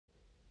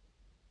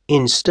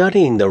In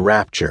studying the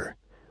rapture,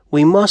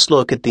 we must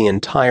look at the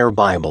entire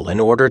Bible in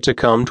order to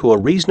come to a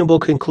reasonable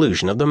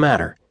conclusion of the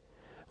matter,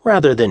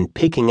 rather than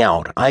picking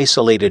out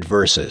isolated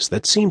verses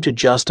that seem to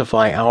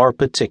justify our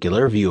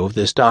particular view of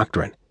this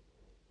doctrine.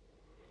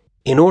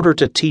 In order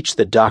to teach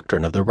the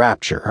doctrine of the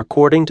rapture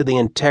according to the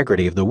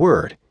integrity of the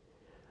Word,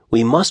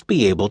 we must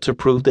be able to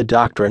prove the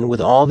doctrine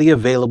with all the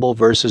available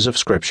verses of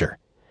Scripture,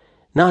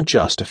 not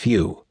just a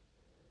few.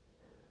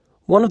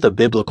 One of the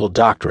biblical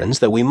doctrines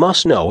that we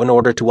must know in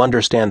order to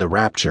understand the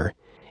rapture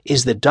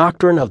is the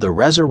doctrine of the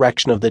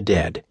resurrection of the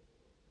dead.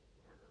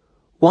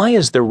 Why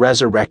is the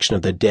resurrection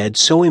of the dead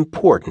so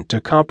important to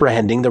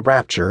comprehending the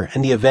rapture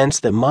and the events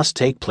that must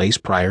take place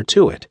prior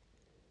to it?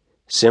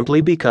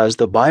 Simply because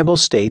the Bible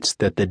states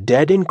that the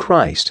dead in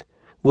Christ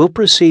will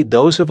precede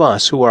those of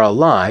us who are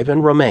alive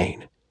and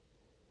remain.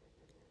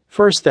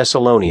 1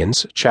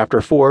 Thessalonians chapter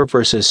 4,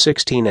 verses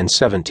 16 and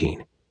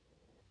 17.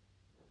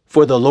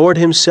 For the Lord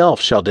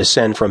himself shall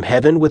descend from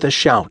heaven with a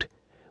shout,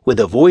 with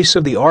the voice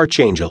of the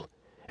archangel,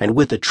 and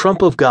with the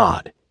trump of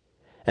God,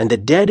 and the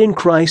dead in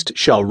Christ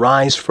shall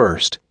rise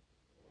first.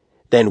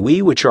 Then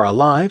we which are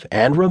alive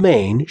and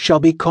remain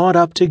shall be caught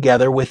up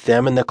together with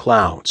them in the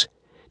clouds,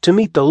 to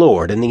meet the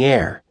Lord in the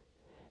air,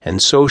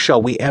 and so shall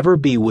we ever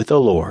be with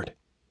the Lord.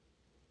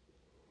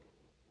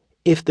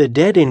 If the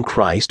dead in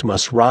Christ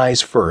must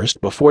rise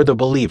first before the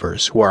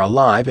believers who are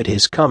alive at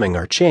his coming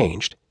are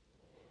changed,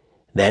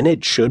 then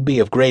it should be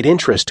of great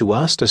interest to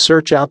us to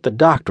search out the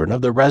doctrine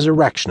of the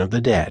resurrection of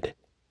the dead.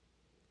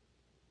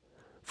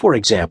 For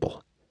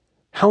example,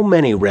 how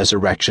many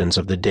resurrections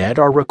of the dead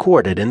are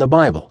recorded in the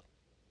Bible?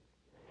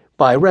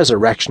 By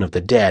resurrection of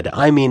the dead,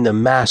 I mean the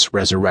mass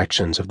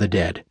resurrections of the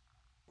dead,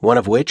 one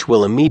of which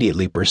will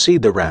immediately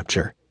precede the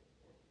rapture.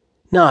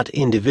 Not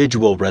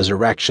individual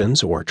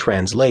resurrections or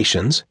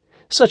translations,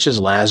 such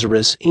as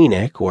Lazarus,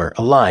 Enoch, or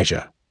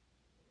Elijah.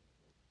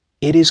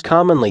 It is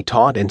commonly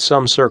taught in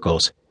some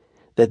circles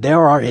that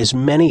there are as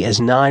many as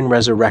 9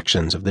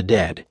 resurrections of the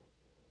dead.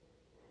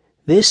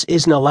 This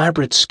is an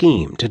elaborate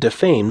scheme to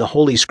defame the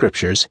Holy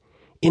Scriptures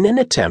in an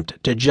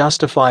attempt to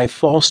justify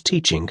false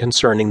teaching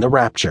concerning the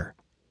rapture.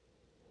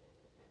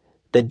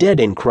 The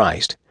dead in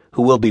Christ,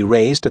 who will be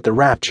raised at the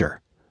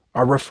rapture,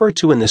 are referred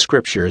to in the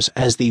Scriptures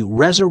as the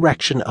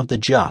resurrection of the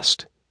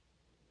just.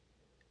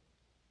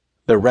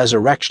 The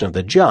resurrection of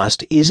the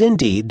just is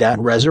indeed that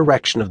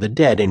resurrection of the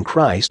dead in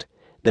Christ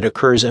that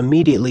occurs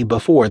immediately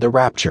before the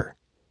rapture.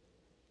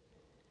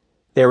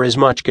 There is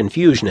much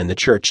confusion in the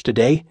church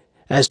today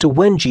as to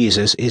when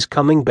Jesus is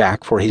coming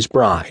back for his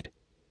bride.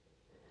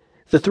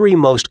 The 3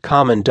 most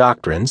common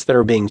doctrines that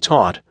are being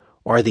taught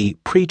are the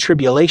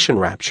pre-tribulation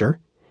rapture,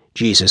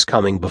 Jesus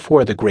coming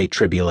before the Great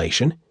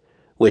Tribulation,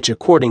 which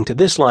according to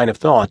this line of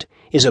thought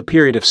is a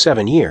period of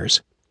 7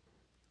 years,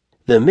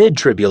 the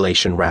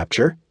mid-tribulation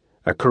rapture,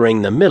 occurring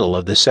in the middle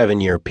of the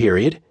 7-year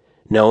period,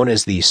 known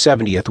as the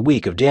 70th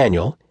week of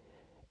Daniel,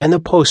 and the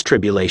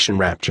post-tribulation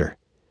rapture,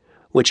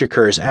 which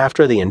occurs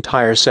after the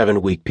entire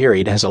 7-week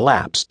period has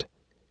elapsed.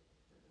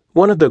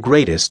 One of the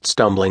greatest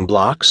stumbling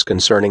blocks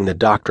concerning the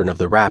doctrine of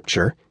the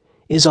rapture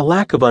is a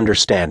lack of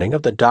understanding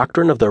of the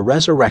doctrine of the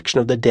resurrection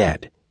of the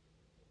dead.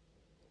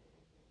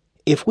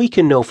 If we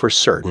can know for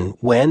certain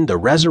when the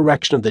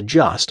resurrection of the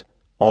just,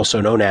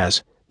 also known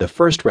as the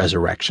first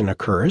resurrection,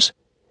 occurs,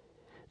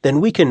 then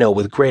we can know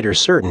with greater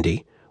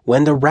certainty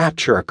when the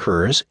rapture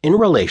occurs in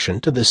relation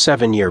to the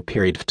 7-year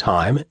period of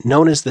time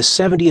known as the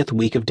 70th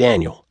week of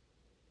Daniel.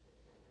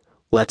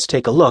 Let's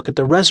take a look at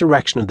the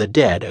resurrection of the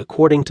dead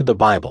according to the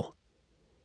Bible.